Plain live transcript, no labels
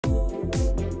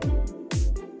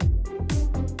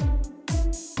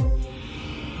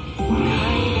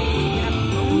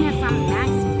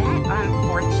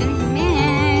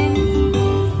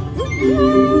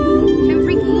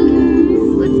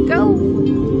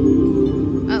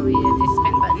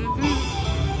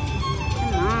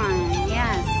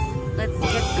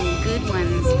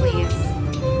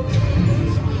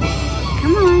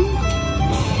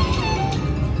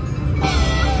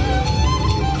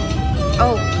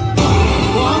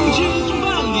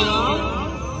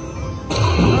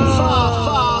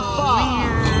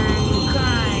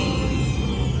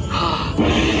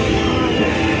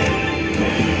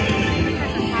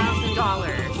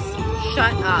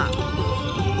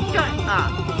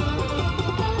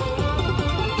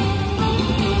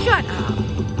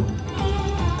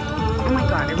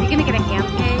gonna get a hand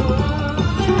pay?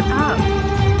 Shut up.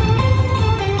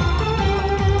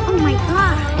 Oh my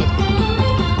god.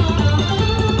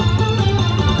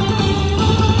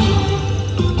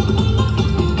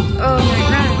 Oh my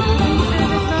god.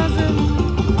 That's awesome.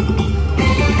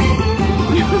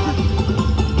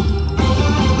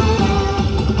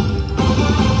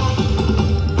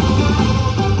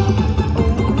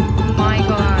 Oh my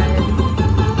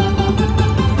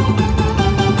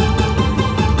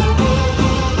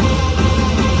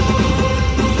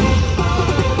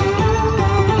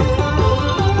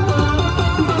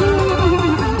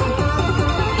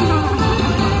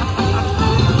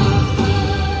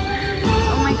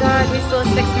god. We still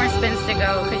have 6 more spins to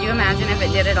go. Could you imagine if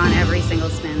it did it on every single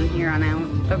spin here on out?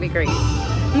 That would be great.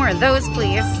 More of those,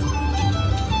 please.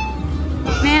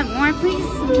 Man, more, please.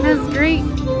 That's great.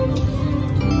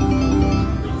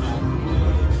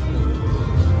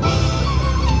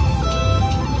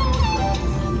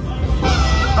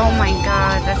 Oh my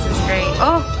god, this is great.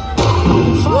 Oh!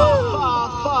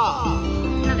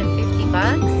 Another 50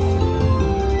 bucks.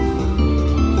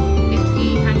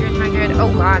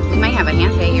 Oh god, we might have a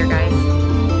hand pay here, guys.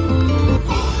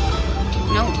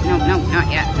 Nope, nope, nope, not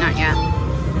yet, not yet.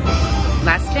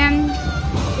 Last spin.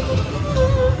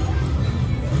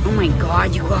 Oh my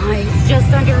god, you guys,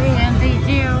 just under a hand pay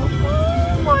too.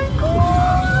 Oh my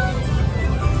god.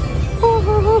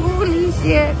 Holy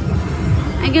shit.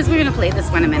 I guess we're gonna play this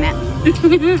one a minute.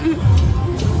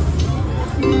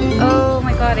 Oh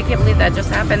my god, I can't believe that just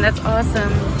happened. That's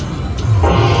awesome.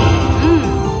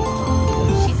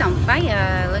 On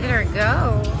fire. Look at her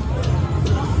go.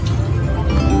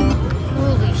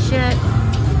 Holy shit.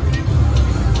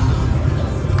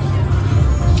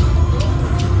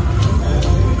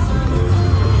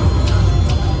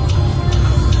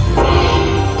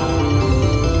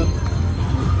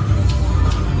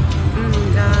 Oh my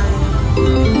god.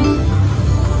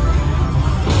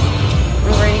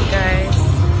 Alright guys.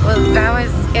 Well, that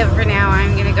was it for now.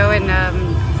 I'm gonna go and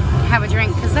have a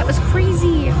drink because that was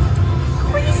crazy.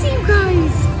 Crazy, you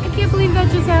guys. I can't believe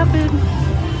that just happened.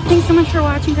 Thanks so much for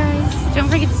watching, guys. Don't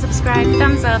forget to subscribe,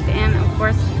 thumbs up, and of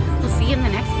course, we'll see you in the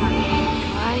next one.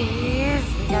 Guys,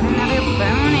 we got another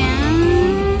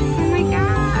bonus. Oh my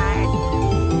god.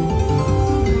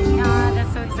 Oh my god,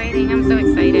 that's so exciting. I'm so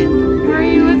excited.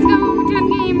 Alright, let's go. 10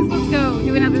 games. Let's go.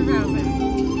 Do another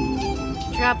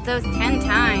 1,000. Drop those 10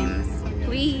 times.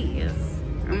 Please.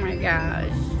 Oh my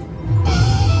gosh.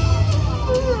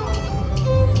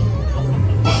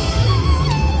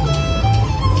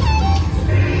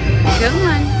 Good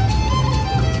one.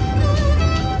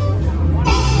 Oh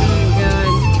my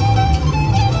god.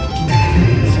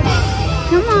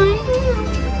 Come on.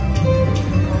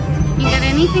 You got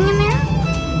anything in there?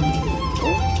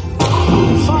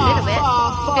 A little bit.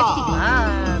 50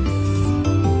 bucks.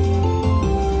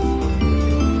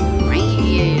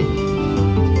 Right.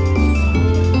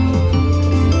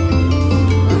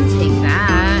 I'll take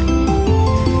that.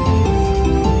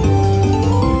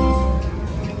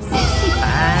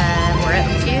 65. We're at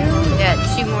 2. We got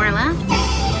 2 more left.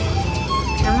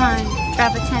 Come on.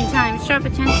 Drop it 10 times. Drop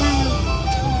it 10 times.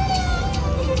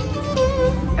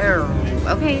 Oh,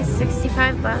 okay.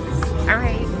 65 bucks. All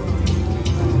right.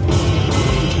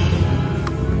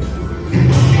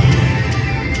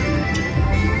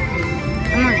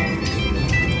 Come on.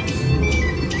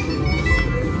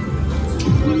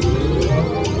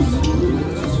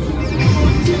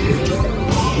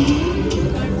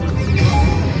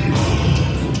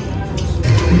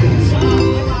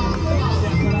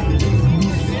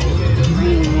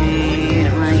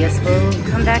 Well, I guess we'll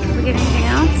come back if we get anything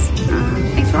else.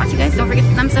 Thanks for watching, guys. Don't forget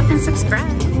to thumbs up and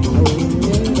subscribe.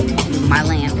 My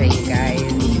land rate, guys.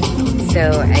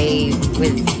 So I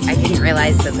didn't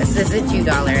realize that this is a $2.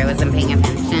 I wasn't paying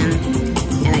attention.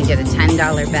 And I did a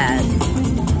 $10 bet.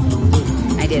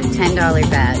 I did a $10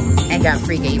 bet. I got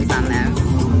free games on those.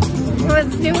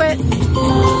 Let's do it.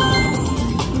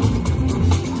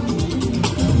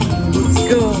 Let's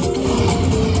go.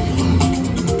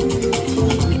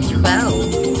 Get 12.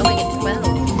 Oh, I get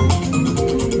 12.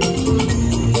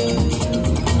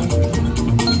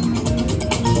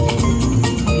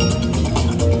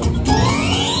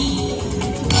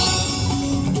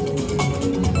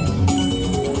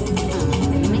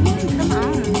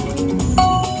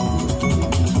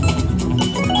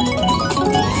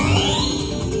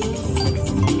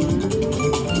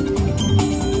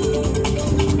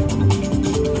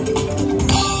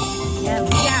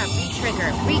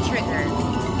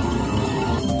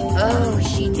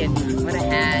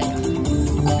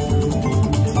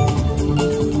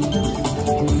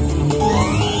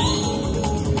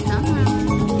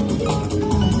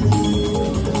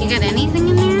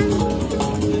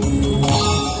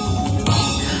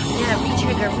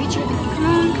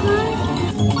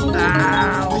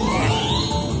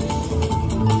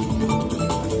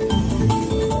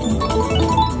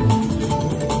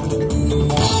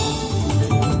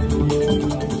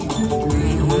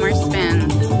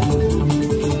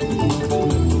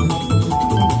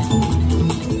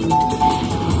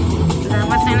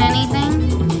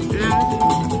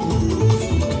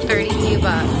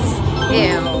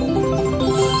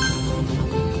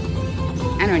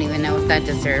 that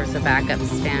deserves a backup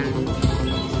spin.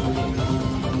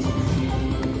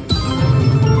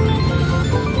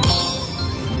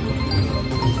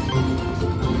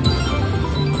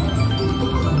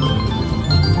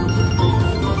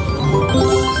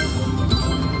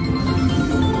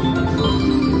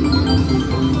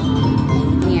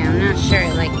 Yeah, I'm not sure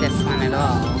I like this one at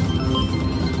all.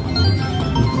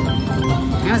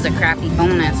 That was a crappy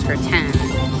bonus for 10.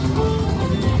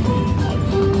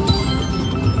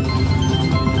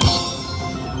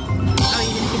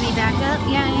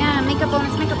 Yeah, make a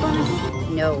bonus, make a bonus.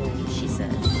 No, she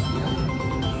says.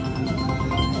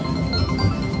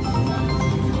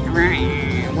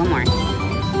 Alright, one more.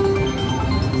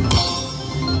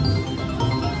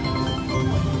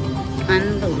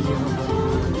 Unbelievable.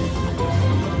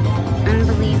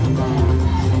 Unbelievable.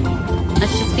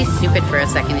 Let's just be stupid for a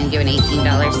second and do an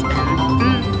 $18 spin.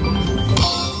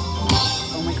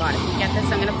 Oh my god, if we get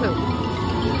this, I'm gonna poop.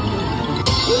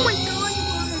 Oh my god!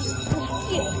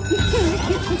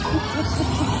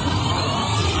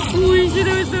 Holy shit, I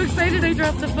was so excited I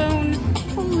dropped the phone.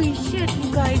 Holy shit,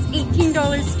 you guys,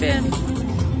 $18 spin.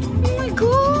 Oh my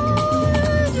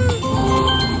god.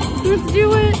 Let's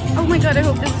do it. Oh my god, I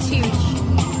hope this is huge.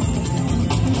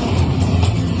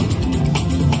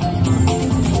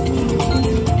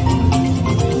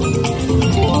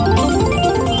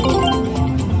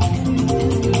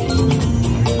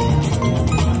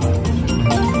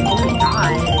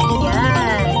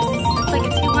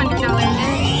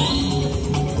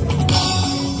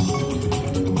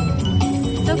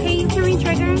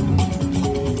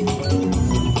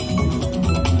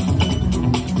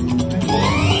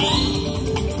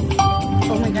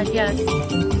 Yes.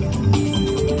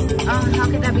 Oh, how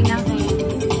could that be nothing?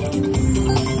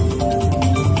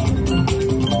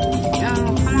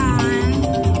 Oh, come on.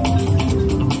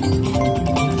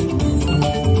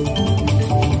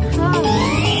 Oh.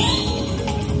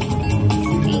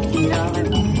 $18.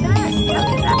 Yes, how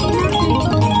could that be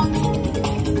nothing?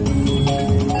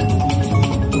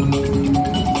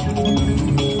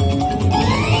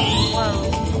 Whoa.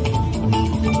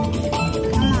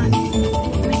 Come on.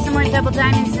 There's some more double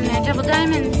diamonds in there. Double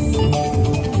diamonds.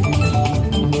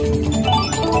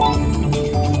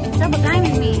 Double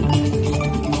diamond me.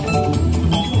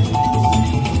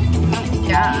 Oh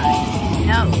god.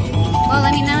 No. Well,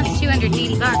 I mean that's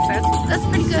 $280. That's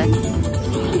pretty good.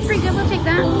 That's pretty good. We'll take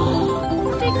that.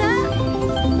 We'll take that.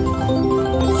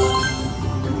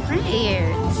 Great.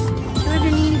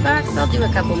 $280. I'll do a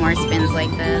couple more spins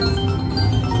like this.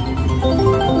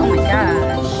 Oh my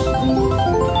gosh.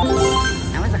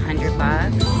 That was $100.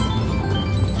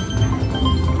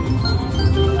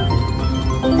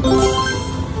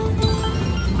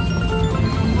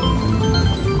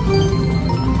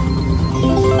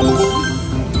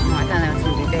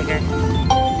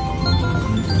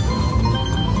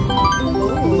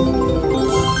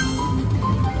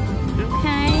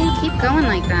 Going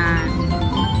like that.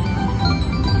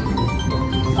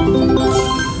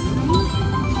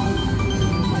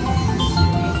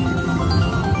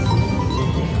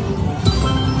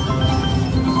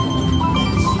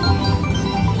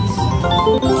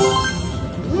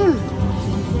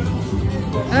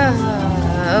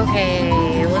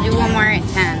 Okay, we'll do one more at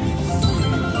 10.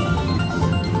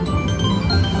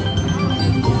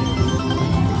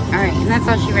 Alright, and that's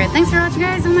all she read. Thanks for watching,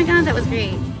 guys. Oh my god, that was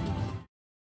great.